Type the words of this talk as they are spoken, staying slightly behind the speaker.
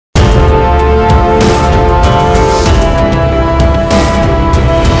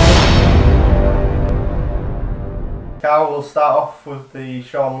start off with the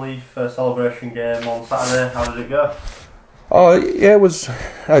Sean Leaf celebration game on Saturday. How did it go? Oh yeah, it was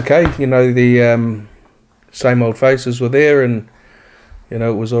okay. You know, the same old faces were there, and you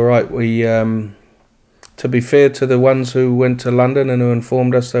know it was all right. We, to be fair to the ones who went to London and who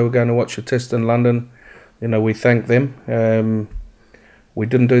informed us they were going to watch a test in London, you know, we thank them. We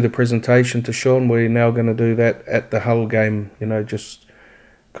didn't do the presentation to Sean. We're now going to do that at the Hull game. You know, just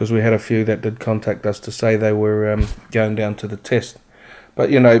because we had a few that did contact us to say they were going down to the test. But,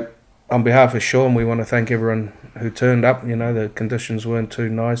 you know, on behalf of Sean, we want to thank everyone who turned up. You know, the conditions weren't too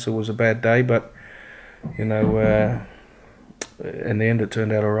nice. It was a bad day, but, you know, in the end it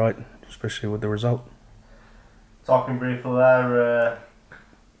turned out all right, especially with the result. Talking briefly there,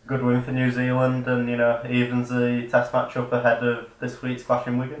 good win for New Zealand and, you know, evens the test match up ahead of this week's clash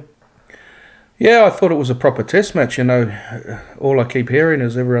in Wigan. Yeah, I thought it was a proper test match, you know. All I keep hearing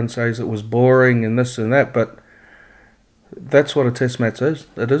is everyone says it was boring and this and that, but that's what a test match is.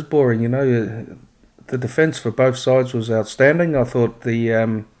 It is boring, you know. The defence for both sides was outstanding. I thought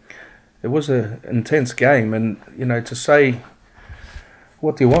it was an intense game, and, you know, to say,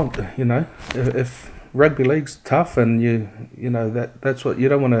 what do you want, you know? If rugby league's tough and you know, that's what you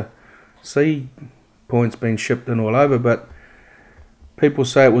don't want to see, points being shipped in all over, but people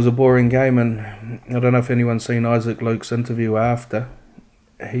say it was a boring game, and I don't know if anyone's seen Isaac Luke's interview after.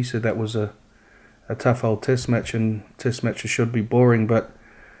 He said that was a tough old test match, and test matches should be boring, but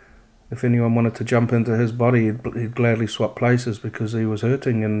if anyone wanted to jump into his body, he'd gladly swap places because he was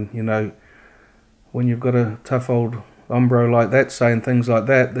hurting. And, you know, when you've got a tough old hombre like that saying things like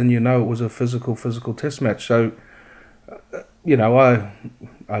that, then you know it was a physical test match. So, you know,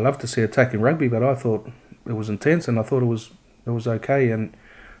 I love to see attacking rugby, but I thought it was intense, and I thought it was okay. And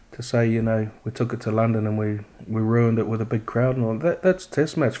to say, you know, we took it to London and we ruined it with a big crowd and all that's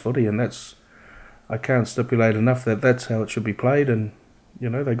test match footy, and I can't stipulate enough that that's how it should be played. And, you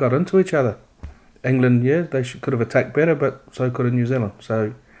know, they got into each other. England, yeah, they could have attacked better, but so could have New Zealand.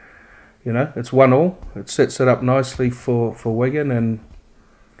 So, you know, it's 1-1. It sets it up nicely for Wigan, and,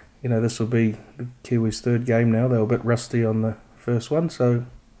 you know, this will be the Kiwis' third game now. They were a bit rusty on the first one, so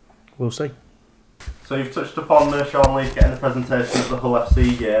we'll see. So you've touched upon Sean Leaf getting the presentation at the Hull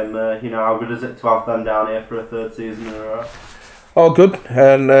FC game. You know, how good is it to have them down here for a third season in a row? Oh, good,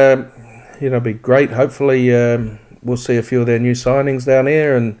 and you know, it'll be great. Hopefully, we'll see a few of their new signings down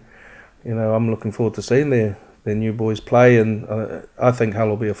here, and, you know, I'm looking forward to seeing their new boys play, and I think Hull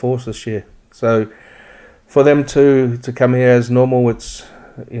will be a force this year. So for them to come here as normal, it's,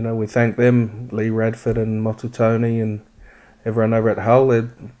 you know, we thank them, Lee Radford and Motu Tony and everyone over at Hull.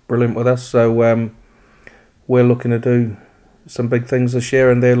 They're brilliant with us. So we're looking to do some big things this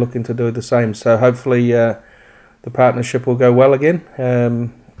year, and they're looking to do the same. So hopefully the partnership will go well again,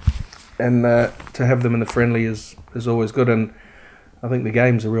 and to have them in the friendly is always good. And I think the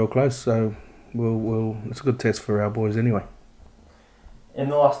games are real close, so it's a good test for our boys anyway. In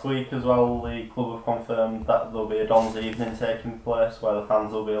the last week as well, the club have confirmed that there'll be a Don's evening taking place where the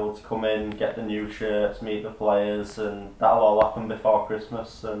fans will be able to come in, get the new shirts, meet the players, and that'll all happen before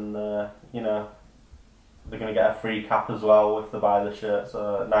Christmas. And you know, they're going to get a free cap as well if they buy the shirt,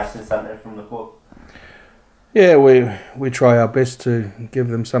 so a nice incentive from the club. Yeah, we try our best to give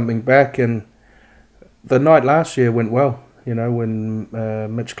them something back, and the night last year went well. You know, when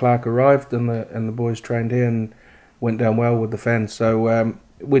Mitch Clark arrived and the boys trained here, and went down well with the fans. So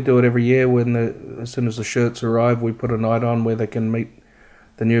we do it every year. As soon as the shirts arrive, we put a night on where they can meet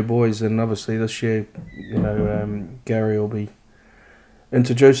the new boys. And obviously this year, you know, Gary will be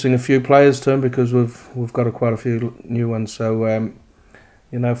introducing a few players to him because we've got quite a few new ones. So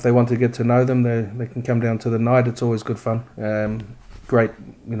you know, if they want to get to know them, they can come down to the night. It's always good fun. Great,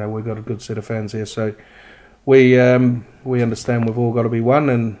 you know, we've got a good set of fans here. So we understand we've all got to be one,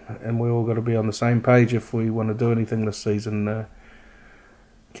 and we all got to be on the same page if we want to do anything this season.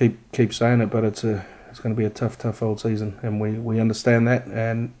 Keep saying it, but it's going to be a tough old season, and we understand that.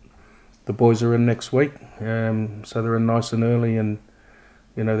 And the boys are in next week, so they're in nice and early, and,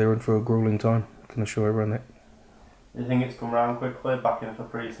 you know, they're in for a gruelling time. I can assure everyone that. You think it's come round quickly, back in for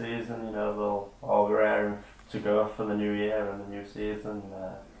pre-season? You know, they'll all be raring to go for the new year and the new season.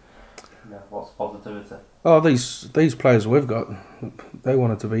 Yeah, lots of positivity. Oh, these players we've got, they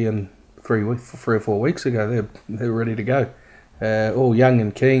wanted to be in 3 or 4 weeks ago. They're ready to go, all young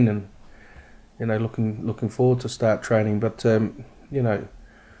and keen, and, you know, looking forward to start training. But you know,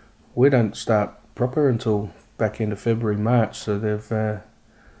 we don't start proper until back end of February, March. So there's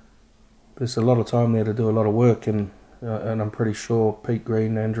a lot of time there to do a lot of work, and I'm pretty sure Pete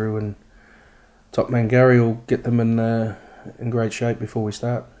Green, Andrew, and top man Gary will get them in great shape before we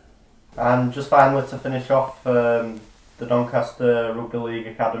start. And just finally, to finish off, the the Doncaster Rugby League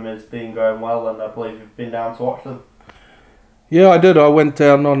Academy's been going well, and I believe you've been down to watch them. Yeah, I did. I went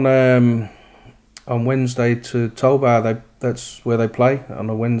down on Wednesday to Tolbar. That's where they play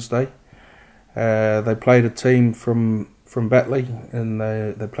on a Wednesday. They played a team from Batley, and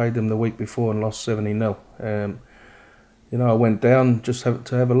they played them the week before and lost 70-0. I went down just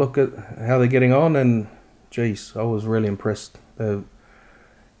to have a look at how they're getting on, and geez, I was really impressed.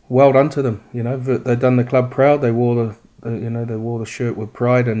 Well done to them. They've done the club proud. They wore the shirt with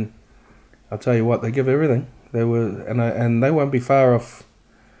pride, and I'll tell you what, they give everything. And they won't be far off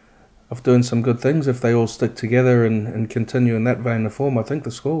doing some good things if they all stick together and continue in that vein of form. I think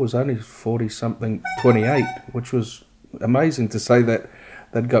the score was only 40-something, 28, which was amazing to say that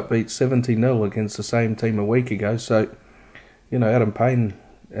they'd got beat 70-0 against the same team a week ago. So, Adam Payne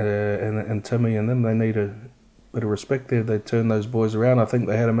and Timmy and them, they need a bit of respect there. They turned those boys around. I think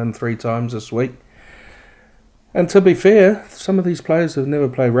they had them in 3 times this week. And to be fair, some of these players have never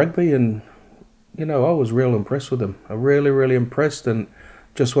played rugby, and I was real impressed with them. I'm really, really impressed, and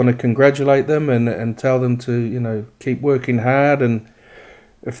just want to congratulate them and tell them to, keep working hard, and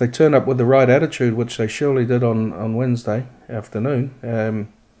if they turn up with the right attitude, which they surely did on Wednesday afternoon,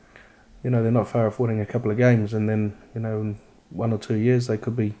 they're not far off winning a couple of games, and then, in 1 or 2 years they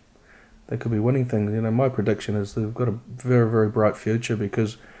could be winning things. My prediction is they've got a very, very bright future,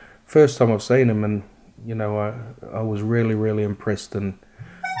 because first time I've seen them, and I was really, really impressed, and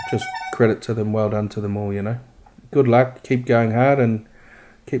just credit to them, well done to them all. Good luck, keep going hard, and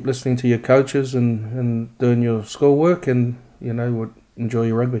keep listening to your coaches and doing your schoolwork, and enjoy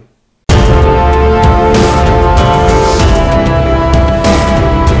your rugby.